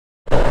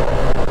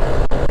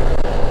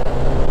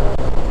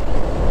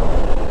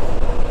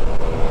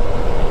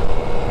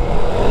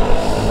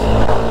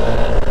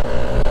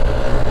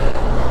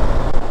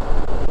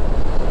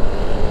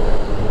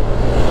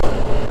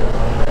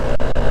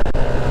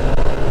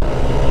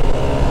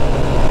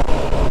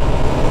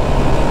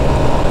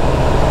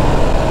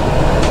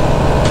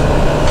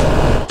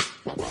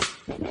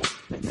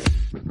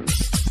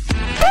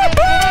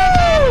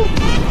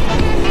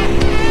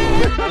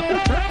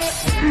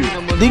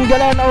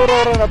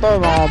to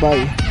mga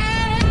bay.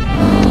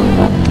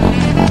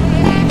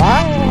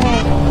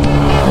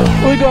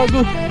 Uy,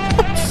 gago.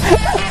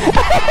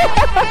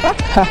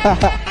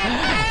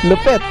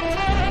 Lupit.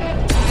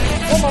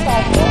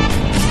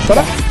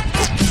 Tara.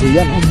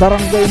 Ayan,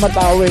 barangay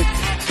Matawid.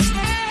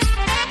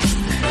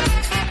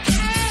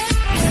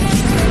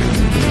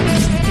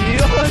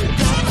 Yun.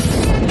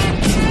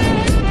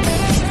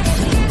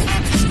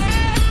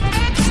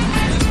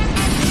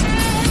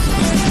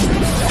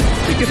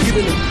 Sikit gitu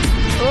nih.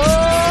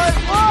 Oy!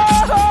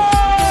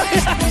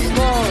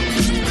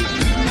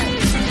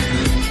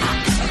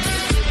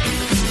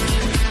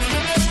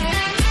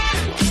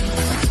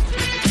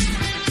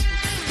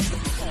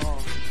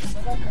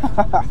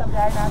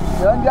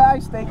 Yun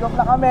guys, take off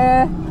na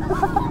kami.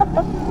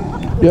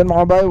 Yun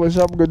mga bay, what's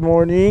up, good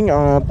morning.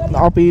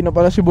 Nakapi na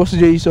pala si Boss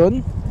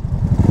Jason.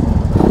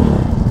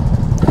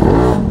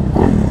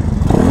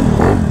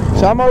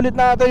 Sama ulit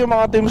natin yung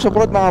mga team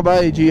support mga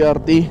bay,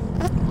 GRT.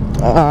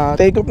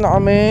 Take off na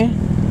kami.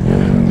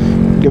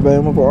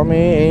 Gabayan mo po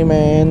kami,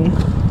 amen.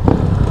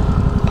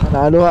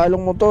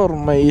 Halo-halong motor,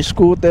 may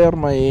scooter,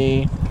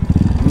 may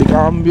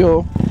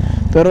cambio,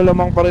 pero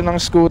lamang pa rin ang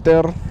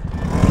scooter.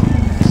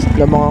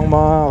 Lamang ang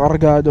mga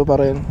kargado pa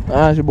rin.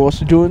 Si Boss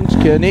Jun, si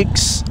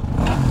Kenix.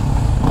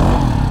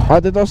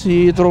 At ito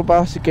si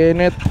Tropa, si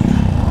Kenneth.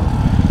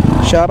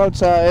 Shoutout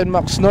sa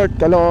NMAX North,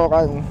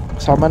 Caloocan.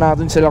 Kasama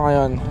natin sila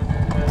ngayon.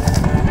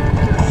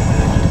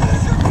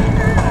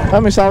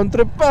 May sound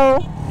trip pa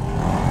oh.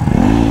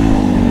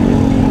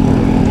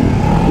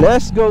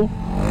 Let's go.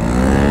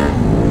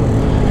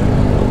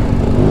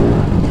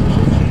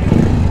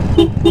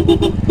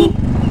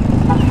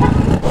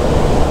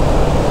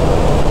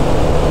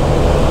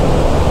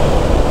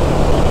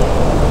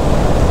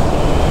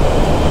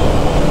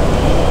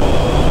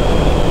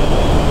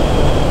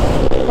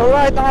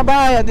 Alright mga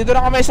bayan, dito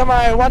na kami sa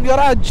may One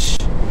Garage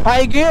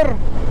High Gear,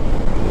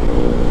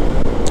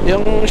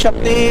 yung shop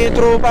ni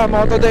Trupa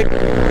Motodeck.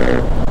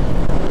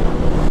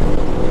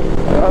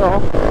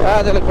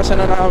 Nalagpasan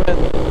na namin.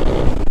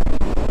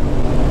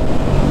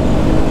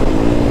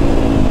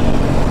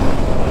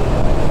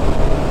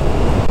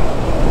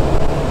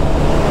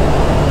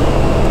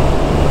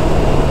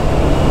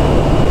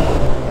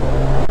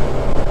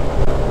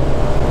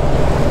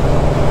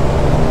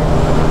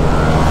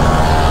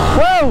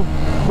 Wow!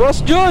 Boss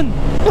Jun!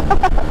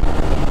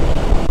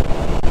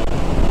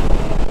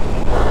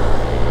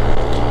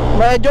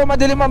 Medyo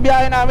madilim ang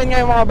biyahe namin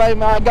ngayon mga bay.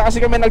 Maaga kasi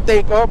kami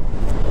nag-take off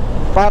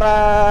para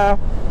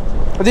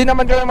hindi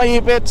naman kami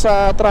maipit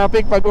sa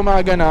traffic pag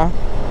umaga na.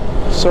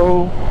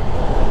 So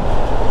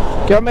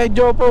kaya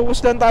medyo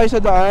focus lang tayo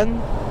sa daan.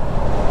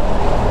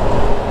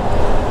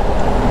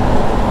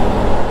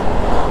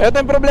 Ito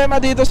yung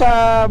problema dito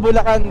sa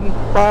Bulacan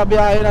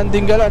pabiyahe ng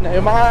Dingalan.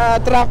 Yung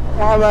mga truck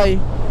mga bay,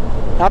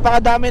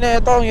 napakadami na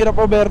ito, ang hirap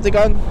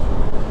overtikan.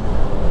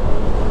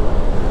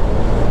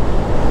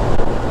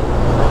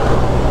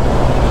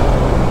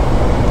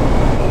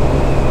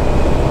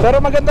 Pero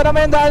maganda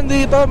naman yung daan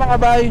dito mga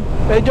bay.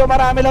 Medyo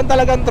marami lang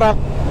talagang truck.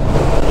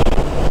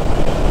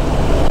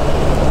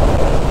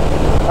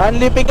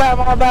 UNLI PIGA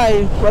mga bay,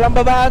 walang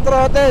babaan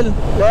throttle.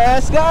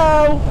 Let's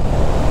go!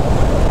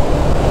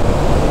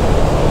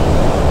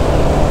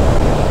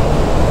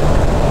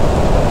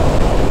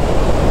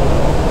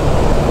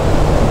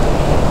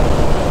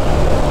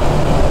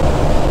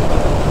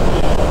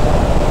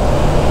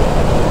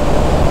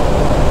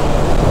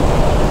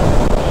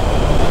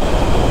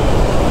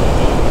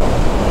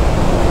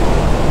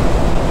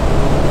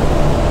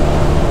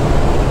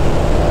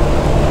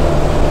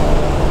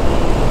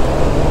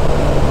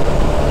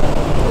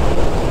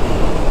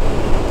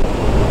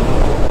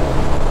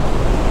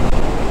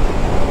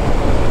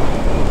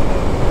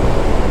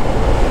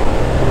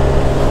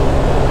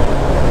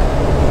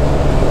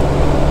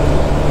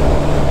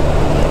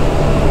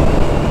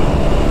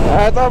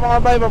 Ito mga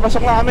bay,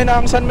 papasok na kami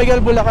ng San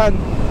Miguel, Bulacan.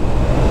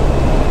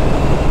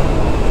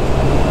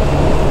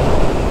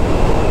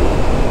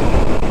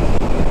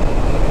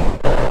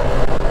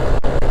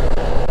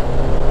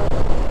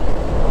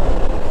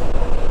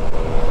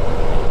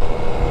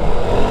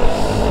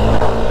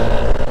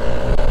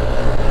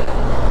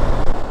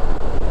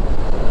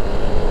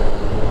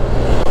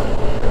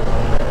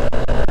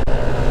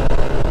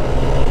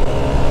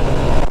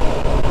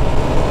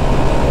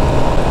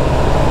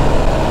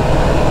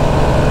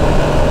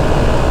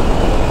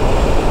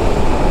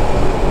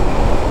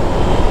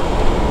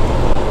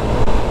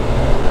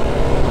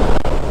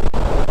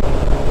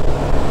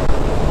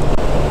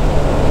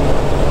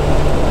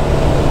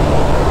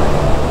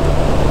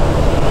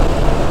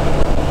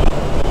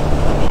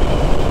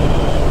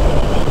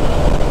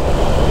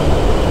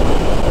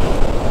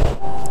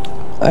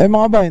 Ay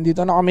mga bay,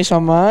 dito na kami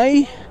sa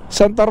may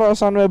Santa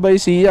Rosa, Nueva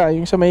Ecija.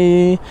 Yung sa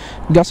may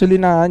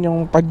gasolinahan,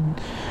 yung pag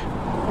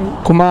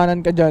kumanan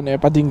ka dyan,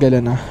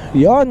 padinggalan na.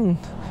 Yon,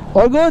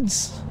 all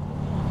goods.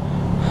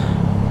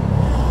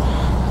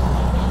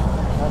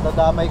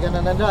 Nadadamay ka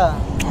na nada.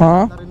 Ha?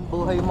 Siyam na rin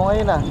buhay mo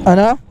ngayon ah.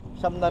 Ano?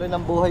 Siyam na rin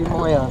ang buhay mo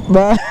ngayon.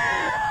 Ba?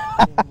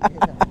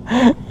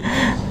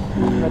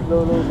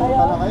 Nagluluto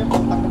pala kayo,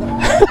 putang na.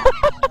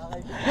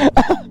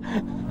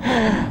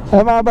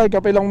 Mga bay,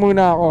 kape lang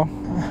muna ako.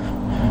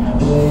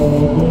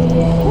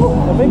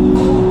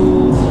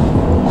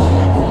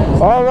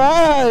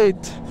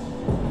 Alright!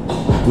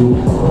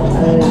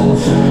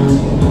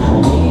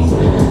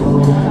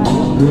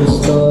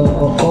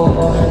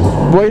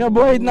 Buhay na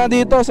buhay na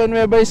dito sa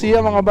Nueva Ecija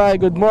mga bay.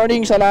 Good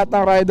morning sa lahat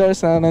ng riders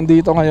na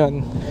nandito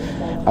ngayon.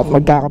 At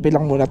magkakape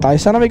lang muna tayo.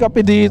 Sana may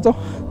kape dito.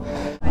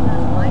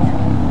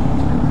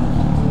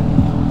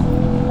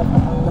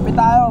 Kape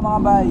tayo mga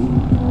bay.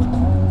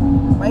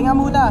 Pahinga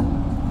muna.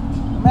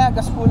 May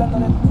gas kulang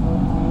ulit.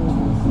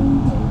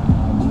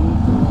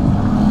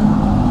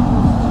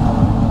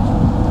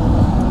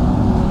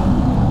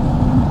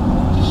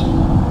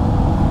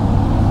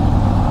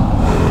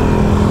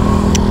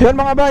 Yun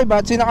mga bay,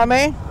 batsi na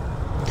kami.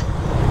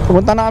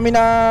 Pumunta na kami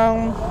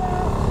ng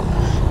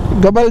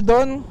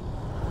Gabaldon.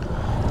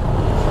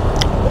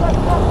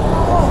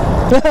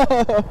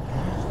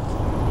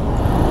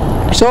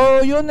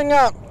 So yun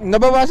nga,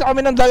 nababasa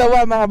kami ng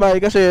dalawa mga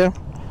bay kasi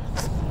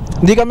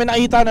hindi kami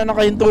nakita na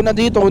nakahinto na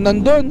dito.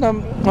 Nandun,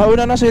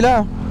 nauna na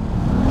sila.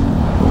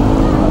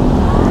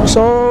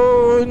 So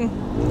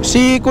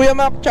si Kuya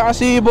Mac tsaka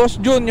si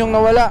Boss Jun yung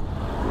nawala.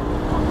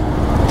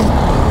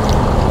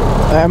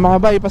 Mga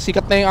bay,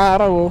 pasikat na yung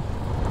araw oh.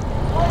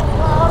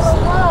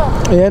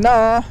 Ayan na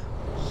oh.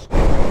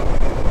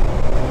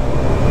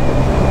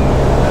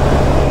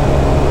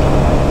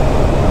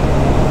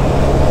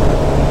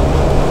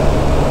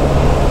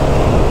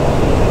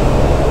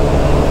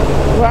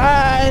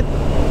 Right.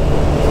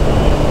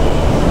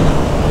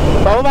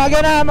 Paumaga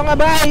na mga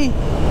bay.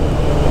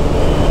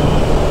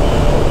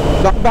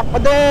 Back pa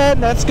din,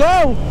 let's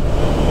go.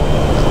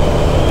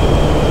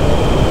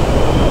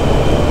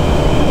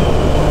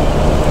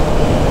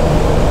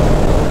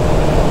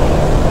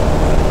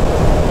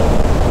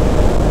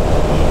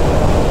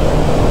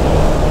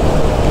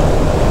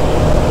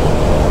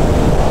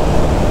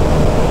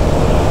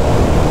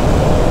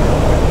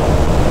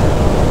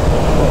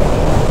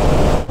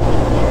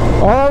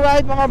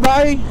 Alright mga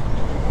bay,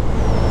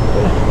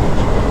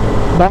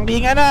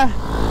 bangkingan na.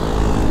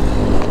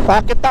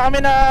 Pakit na kami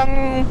ng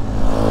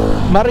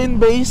Marine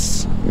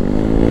Base.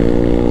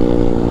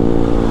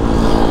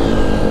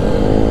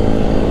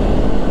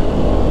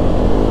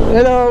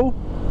 Hello.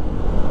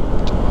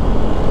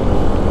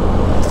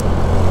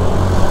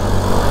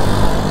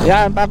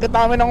 Yan, pakit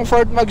na kami ng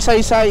Fort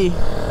Magsaysay.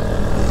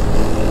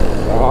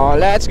 Oh,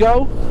 let's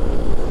go.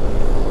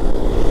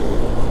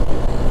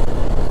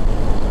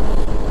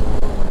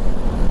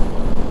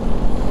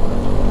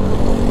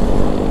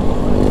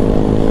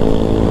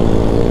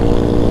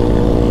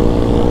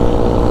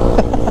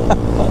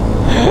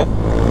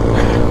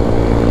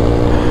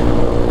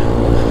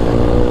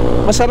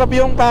 Masarap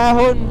yung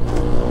paahon.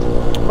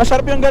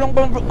 Masarap yung ganong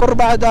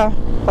kurbada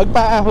pag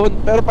paahon,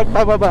 pero pag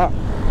pababa,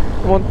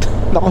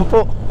 naku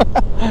po.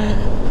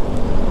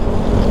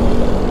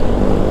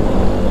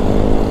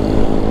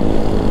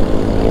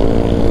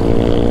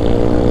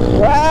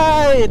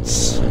 Right.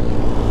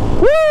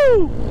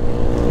 Woo!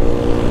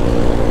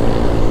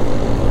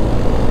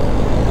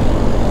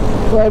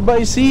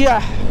 Bye-bye, see ya.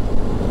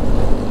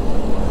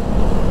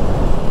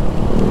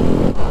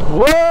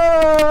 Whoa!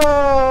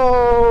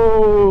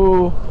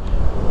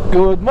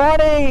 Good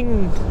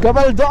morning,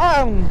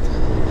 Gabaldon.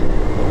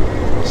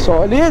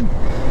 Solid.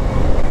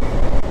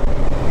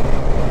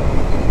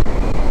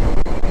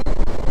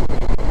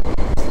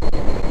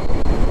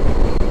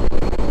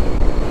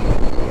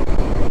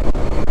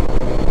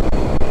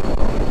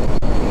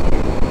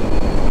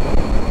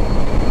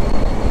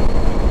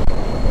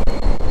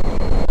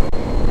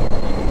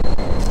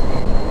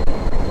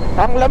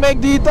 Ang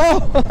lamig dito.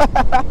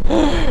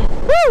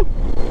 Woo!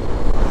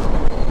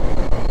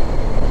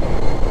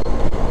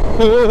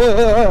 Woo!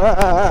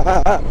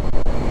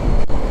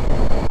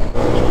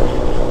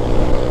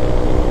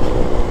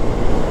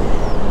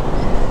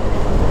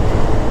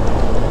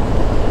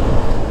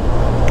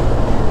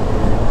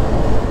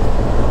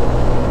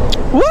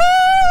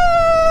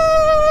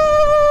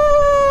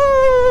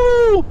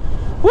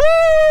 Woo!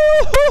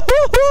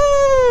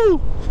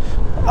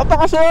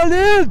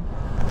 Apaka-solid.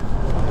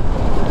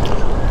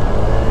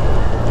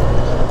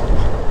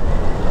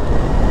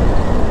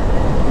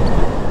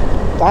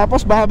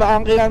 Tapos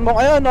babaangkingan mo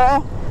kayo,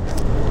 no?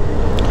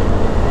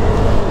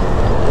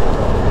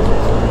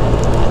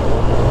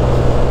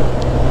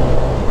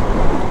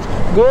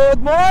 Good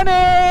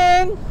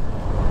morning!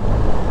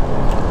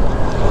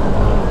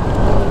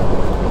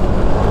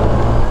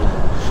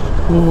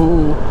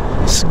 Ooh,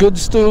 it's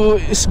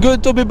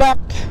good to be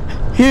back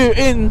here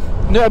in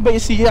Nueva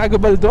Ecija,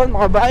 Gabaldon,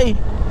 mga bay.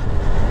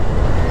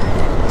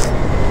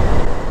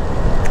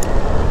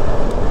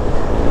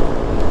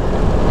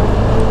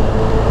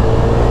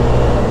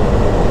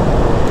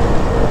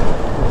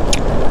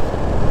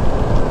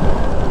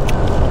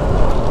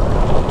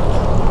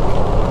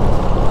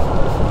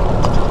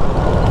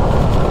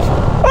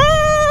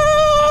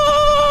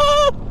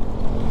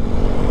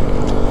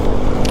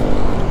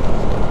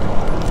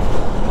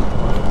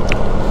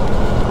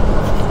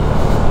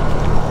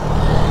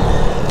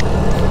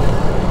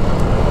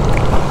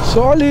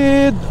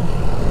 Solid.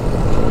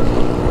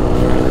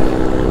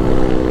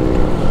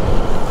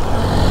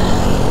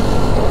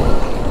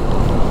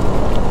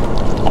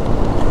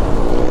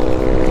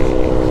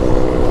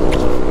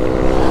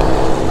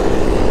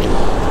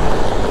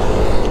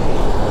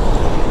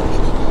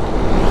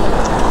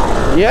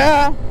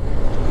 Yeah.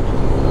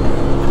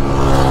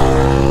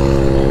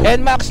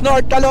 NMAX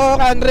North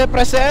Caloocan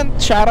represent.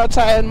 Shoutout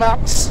sa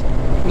NMAX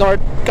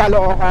North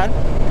Caloocan.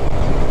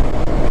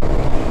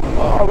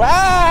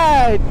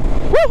 Alright.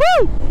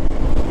 Woohoo!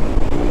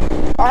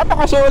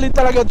 Napaka-solid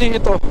talaga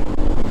dito.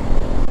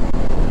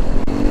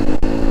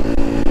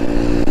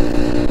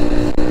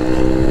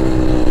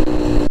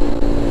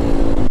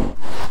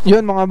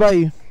 Yun mga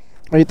bay,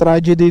 may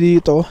tragedy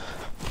dito.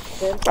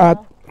 At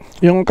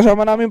yung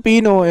kasama namin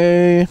Pino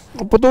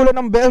putulan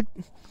ng belt.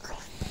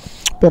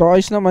 Pero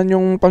ayos naman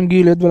yung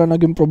panggilid, wala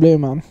naging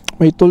problema.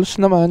 May tools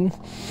naman,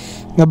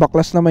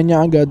 nabaklas naman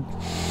niya agad.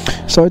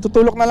 So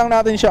itutulok na lang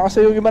natin siya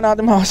kasi yung iba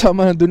natin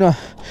makasama na doon na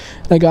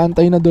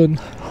nag-aantay na doon.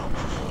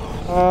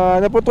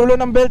 Naputulo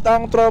ng belt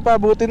ang tropa,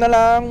 buti na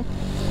lang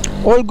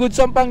all goods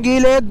ang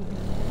panggilid,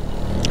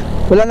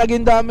 wala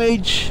naging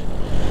damage.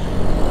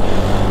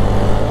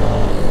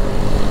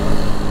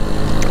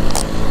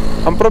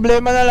 Ang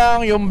problema na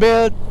lang yung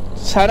belt,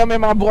 sana may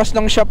mga bukas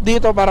ng shop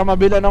dito para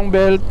mabila ng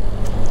belt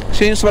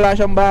since wala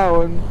siyang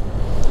baon.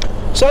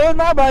 So yun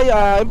mga bay,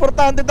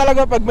 importante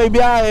talaga pag may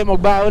biyahe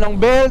magbaon ng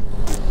belt,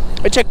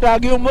 i-check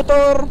lagi yung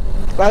motor,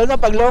 lalo na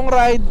pag long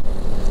ride.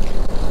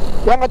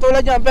 Yan katulad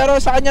yan. Pero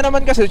sa kanya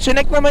naman kasi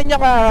chinek naman niya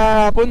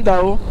kahapon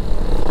daw,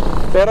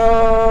 pero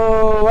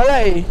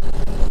wala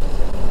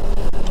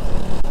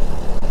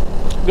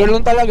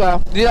Ganun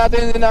talaga. Hindi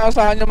natin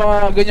inaasahan yung mga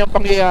ganyang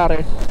pangyayari.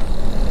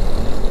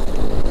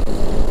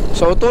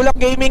 So tulak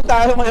gaming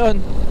tayo ngayon.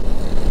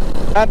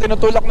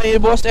 Tinutulak ni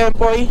Boss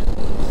Empoy.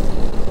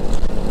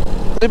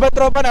 Diba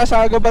tropa,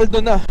 nasa Gabal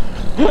doon na.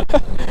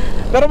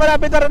 Pero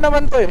malapit na rin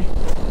naman to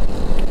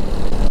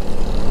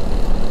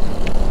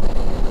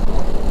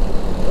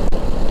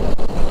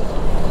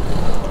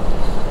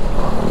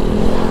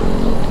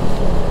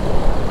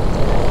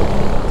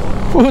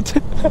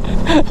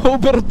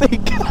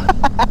Overtake.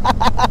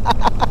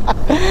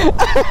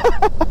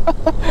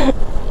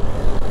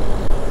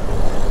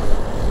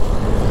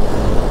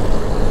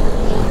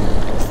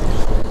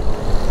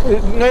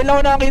 Ngayon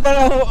lang nakita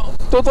na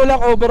tutulak,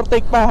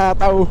 overtake pa,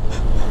 hataw.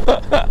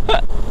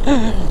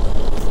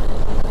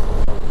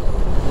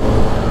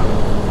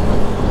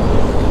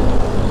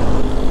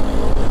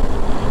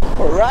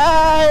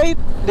 Alright,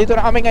 dito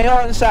na kami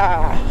ngayon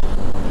sa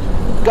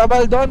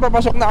Gabaldon,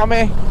 papasok na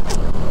kami.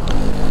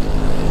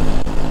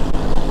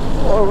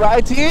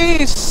 Alright,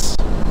 yes.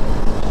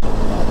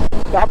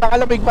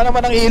 Napakalamig pa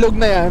naman ang ilog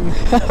na yan.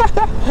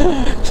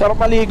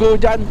 Sarap maligo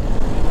dyan.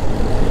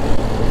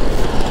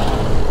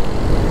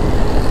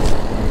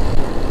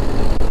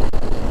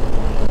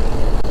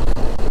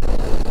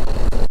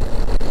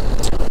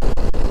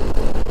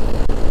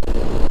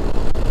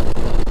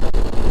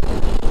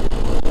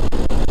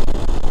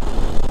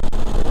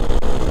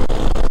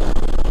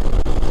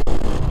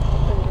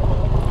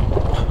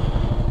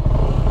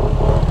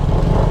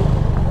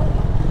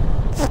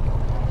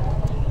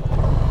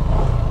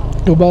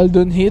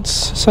 Gabaldon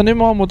hits. Saan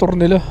yung mga motor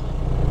nila?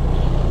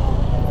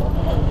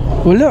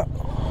 Wala.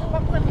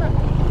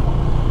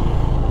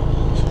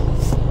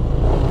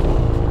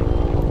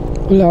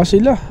 Wala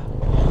sila.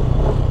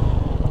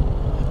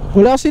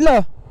 Wala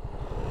sila.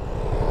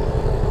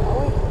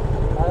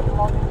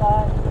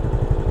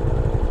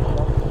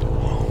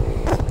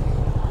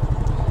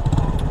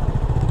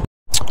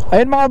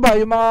 Ayun mga ba,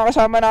 yung mga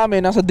kasama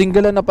namin nasa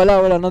Dingalan na pala,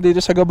 wala na dito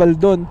sa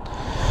Gabaldon.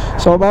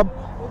 So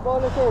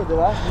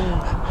diba?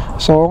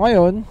 So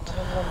ngayon,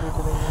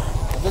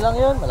 ano lang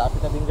yun,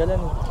 malapit na Dingalan.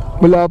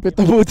 Malapit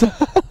na buta.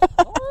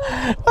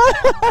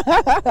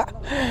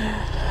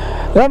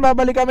 Yan,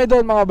 babalik kami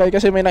doon mga bay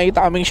kasi may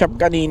nakita kaming shop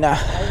kanina.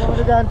 Ay,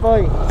 kami dyan,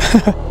 Poy.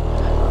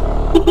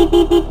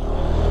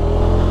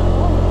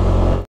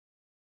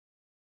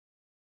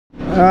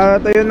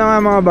 At ayun na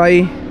nga mga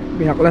bay,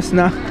 pinaklas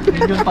na.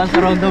 Million fans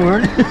around the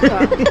world.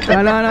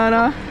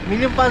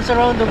 Million fans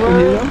around the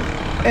world.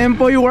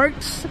 Empoy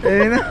Works.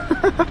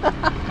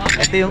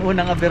 Ito yung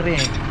unang aberya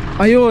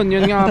Ayun,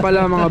 yun nga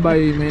pala mga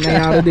bay. May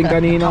nangyari din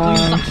kanina.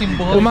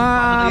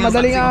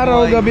 Madaling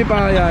araw, gabi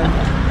pa yan.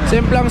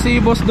 Simplang si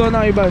boss doon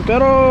ang iba.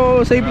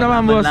 Pero safe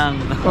naman boss.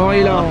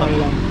 Okay lang, okay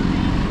lang.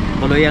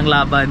 Tuloy ang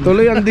laban.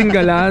 Tuloy ang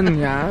Dingalan.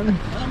 Yan.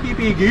 Walang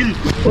pipigil.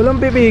 Walang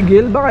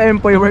pipigil? Baka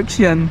Empoy Works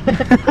yan.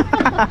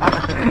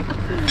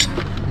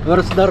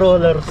 Where's the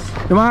rollers?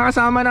 Yung mga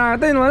kasama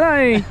natin,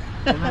 wala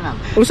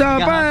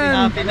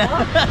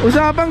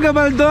Usapang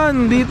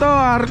Gabaldon. Dito,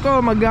 Arco,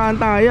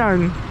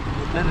 mag-aantayan.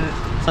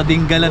 Sa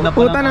Dingalan na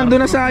pala. Puta,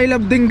 nandun na sa I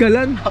Love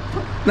Dingalan.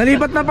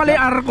 Nalipat na pala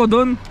yung Arco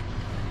doon.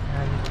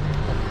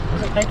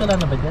 Kahit wala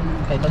na ba dyan?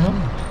 Kahit ano?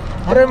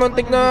 Pre,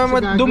 muntik na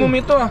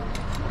dumumito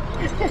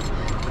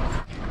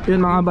Yun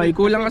mga bay,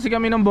 kulang kasi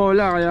kami ng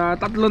bola kaya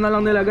tatlo na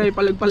lang nilagay,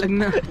 palag-palag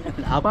na.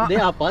 Hindi,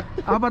 apat.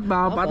 Apat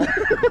ba? Apat?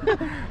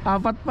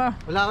 Apat pa.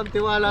 Wala kang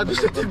tiwala doon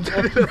sa tinda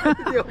nila.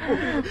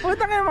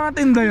 Puta nga yung mga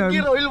tinda yun.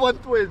 Gear oil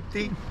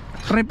 120.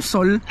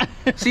 Repsol.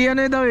 Si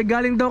ano daw eh,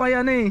 galing daw kay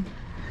ano eh,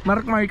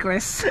 Mark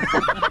Marquez.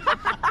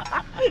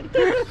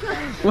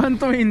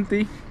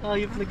 120.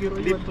 Ayop na gear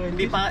oil 120.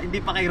 Hindi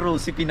pa kay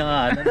Rosie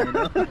pinangalan eh,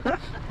 no?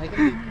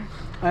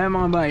 Ay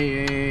mga bay,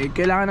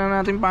 kailangan na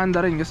natin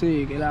paanda rin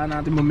kasi kailangan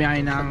natin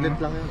bumiyahe ng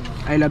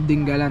I Love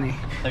Dingalan eh.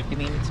 30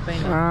 minutes pa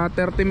yun.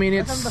 30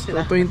 minutes to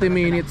 20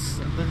 minutes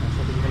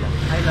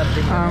I Love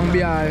Dingalan ang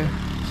biyahe.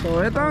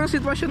 So ito ang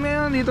sitwasyon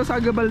ngayon dito sa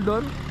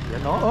Gabaldon.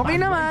 Okay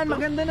naman,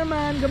 maganda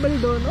naman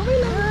Gabaldon. Okay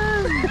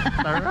lang.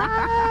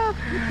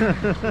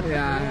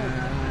 Yan.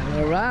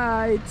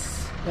 Alright.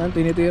 Yan,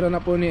 tinitira na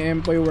po ni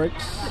Empoy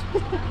Works.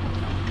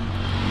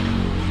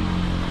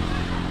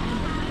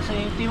 Sa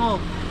yung team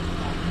mo.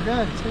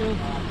 Yan, sa'yo.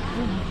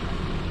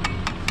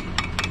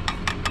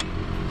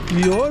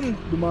 Yun,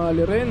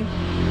 dumali rin.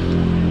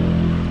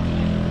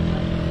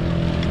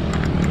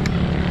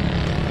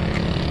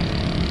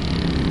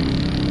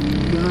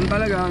 Ganun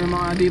talaga, yung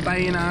mga di tayo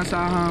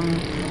inaasahang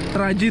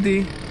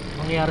tragedy.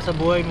 Mangyayari sa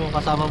buhay mo,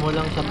 kasama mo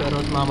lang siya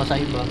pero mama sa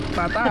iba.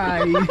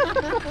 Patay.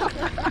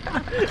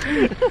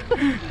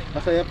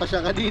 Masaya pa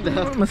siya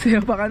kanina. Masaya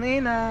pa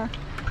kanina.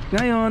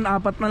 Ngayon,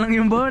 4 na lang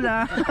yung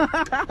bola.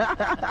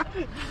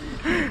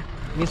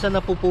 Minsan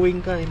napupuwing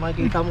ka eh,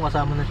 makikita mo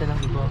kasama na siya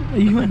ng iba.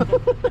 Ayun.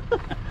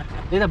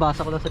 Hindi,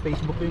 nabasa ko lang sa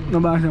Facebook yun.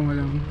 Nabasa mo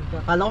lang.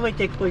 Akala ko may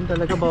checkpoint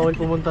talaga, bawal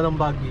pumunta ng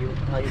Baguio.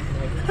 Ayun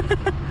na yun.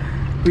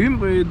 Ayun,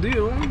 pwede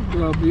oh.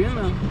 Grabe yan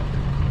ah.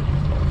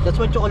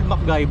 That's what you call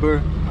MacGyver.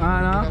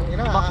 Ano?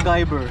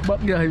 MacGyver.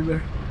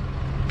 MacGyver.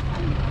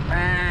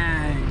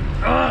 Bang!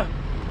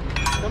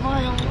 Tama nga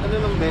yung ano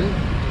ng bell?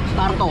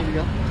 Starto.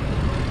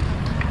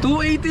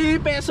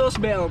 280 pesos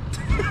belt.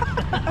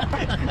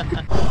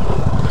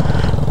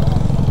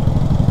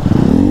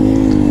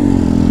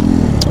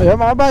 Ayan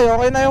mga bay,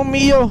 okay na yung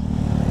Mio.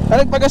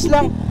 Nagpagas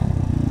lang.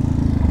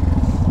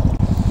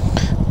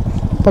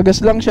 Pagas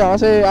lang siya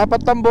kasi 4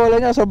 ang bola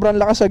niya, sobrang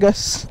lakas sa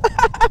gas.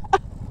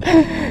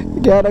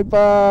 Kaya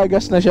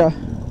nagpagas na siya.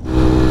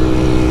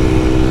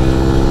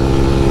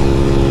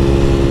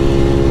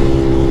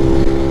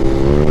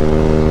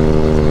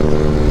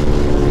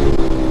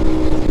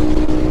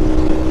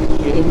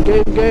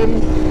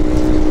 Game.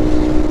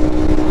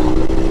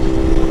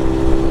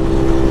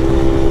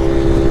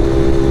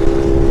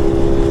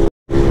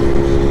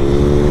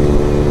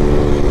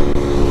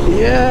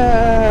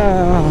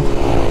 Yeah.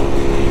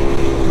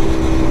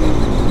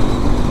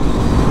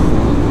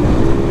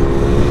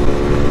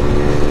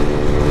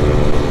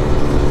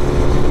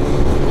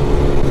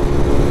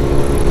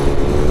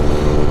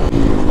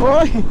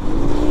 Oy,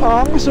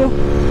 angas oh.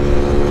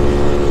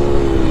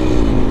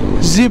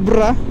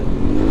 Zebra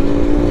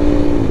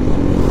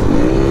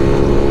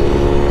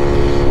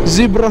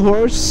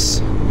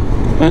horse.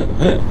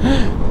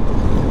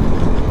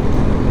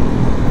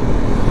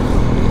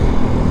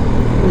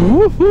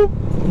 Woohoo.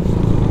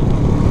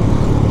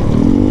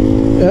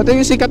 Ito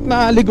yung sikat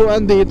na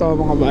liguan dito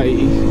mga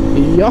bay.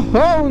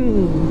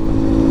 Yohon.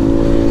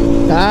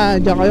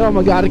 Diyan kayo,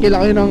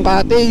 mag-arkila kayo ng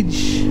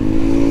cottage.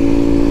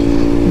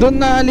 Doon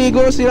na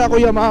ligo sila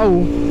Kuya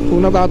Mau.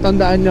 Kung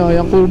natatandaan nyo,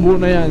 yung kubo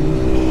na yan.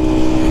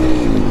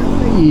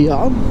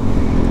 Yan.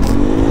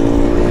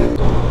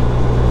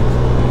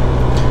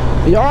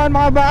 Yan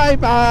mga bay,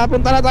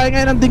 papunta na tayo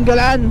ngayon ng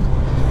Dingalan.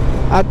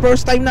 At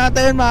first time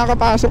natin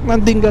makakapasok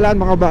ng Dingalan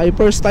mga bay.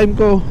 First time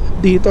ko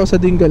dito sa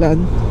Dingalan.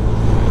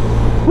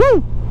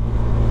 Woo!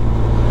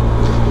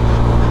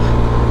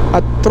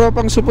 At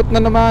tropang supot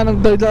na naman ang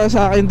dala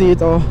sa akin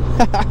dito.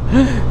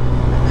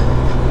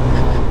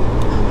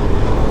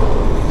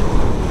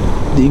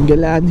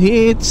 Dingalan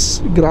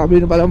hits.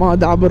 Grabe na pala mga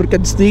dabber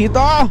kids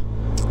dito.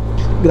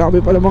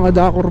 Grabe pala mga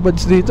dakor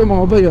buds dito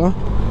mga bay ha.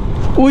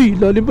 Uy,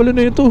 lalim pala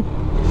na ito.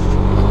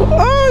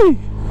 Ay!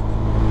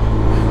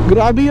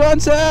 Grabe yun,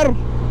 sir!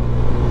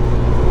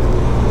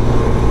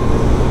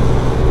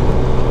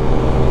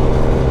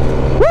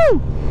 Woo!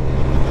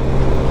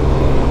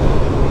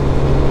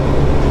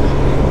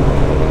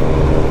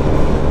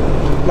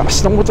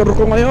 Lakas ng motor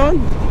ko ngayon.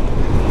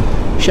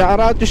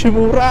 Shout out to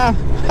Shimura.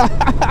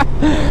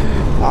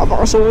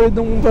 Napakasulit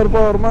ng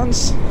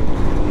performance.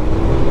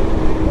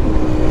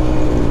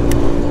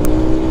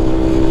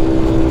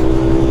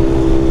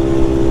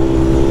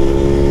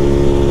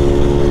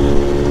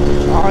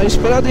 Ayos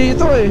pala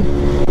dito eh.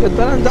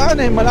 Ganda ng daan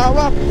eh,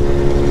 malawak.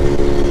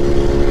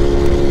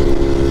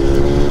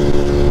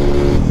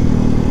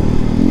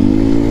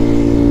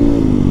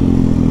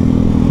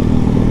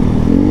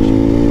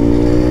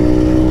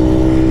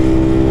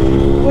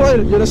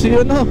 Well, dyan na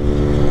siya no.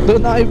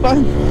 Doon na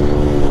ipan.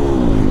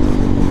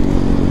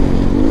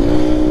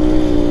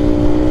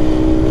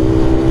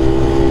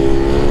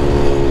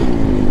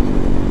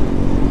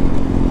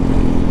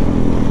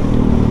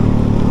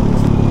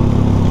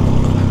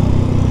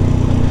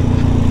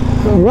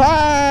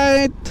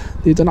 Alright,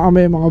 dito na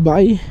kami mga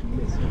bay.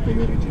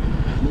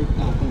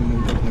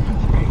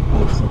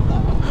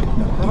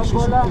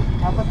 bola.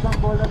 Apat lang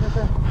bola na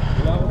sir.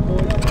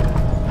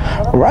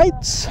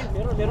 Right.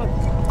 Meron.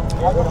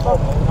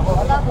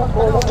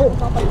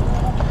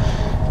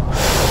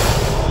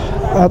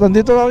 At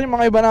andito na rin yung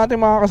mga iba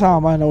nating mga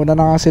kasama. Nauna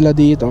na nga sila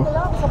dito.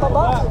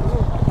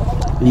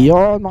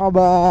 Yun mga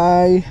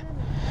bay.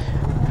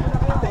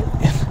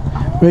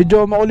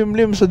 Medyo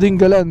makulimlim sa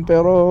Dingalan,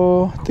 pero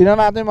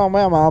tingnan natin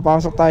mamaya,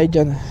 makapasok tayo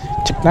dyan.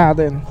 Check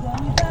natin.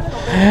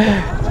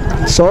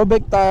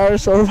 Sobek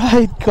tires,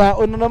 alright.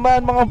 Kaon na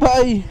naman mga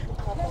bay.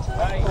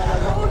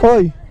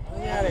 Hoy,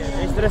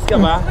 Na-stress ka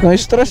ba?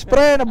 na-stress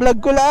pre, na-vlog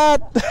ko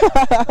lahat.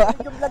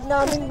 Yung vlog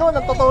namin doon,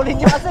 ang tutulin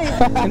niya kasi.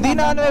 Hindi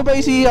na ano ba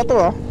isiya to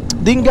ah.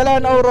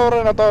 Dingalan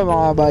Aurora na to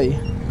mga bay.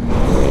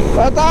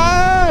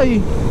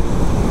 Patay!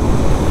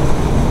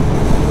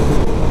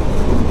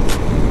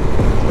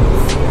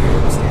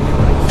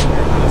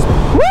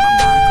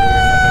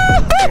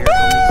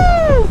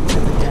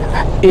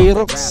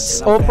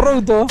 Aerox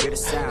off-road oh.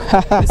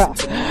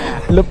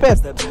 Lupet.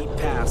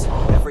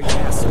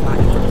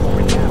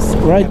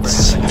 Right.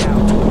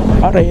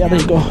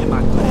 Aray ko.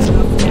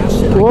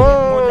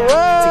 Wow,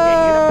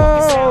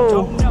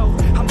 wow.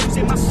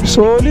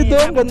 Solid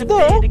oh, ganda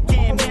oh.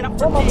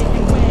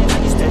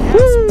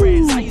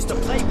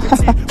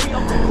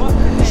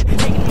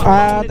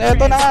 At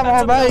eto na nga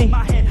mga bay,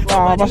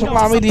 makapasok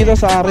kami dito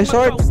sa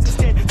resort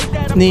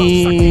ni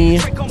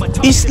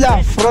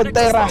Isla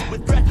Frontera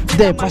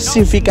de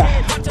Pacifica.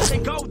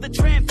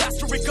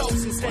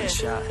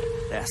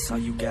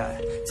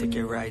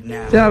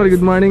 Sir,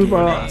 good morning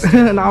po.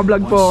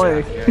 Naka-vlog po ako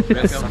eh.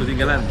 Welcome to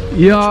Dingalan.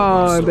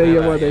 Yan, thank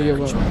you po, thank you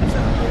po.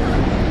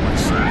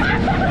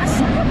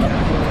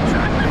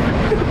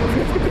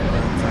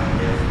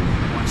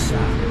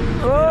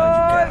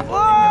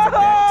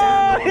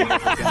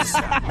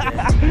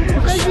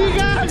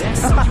 Kaibigan!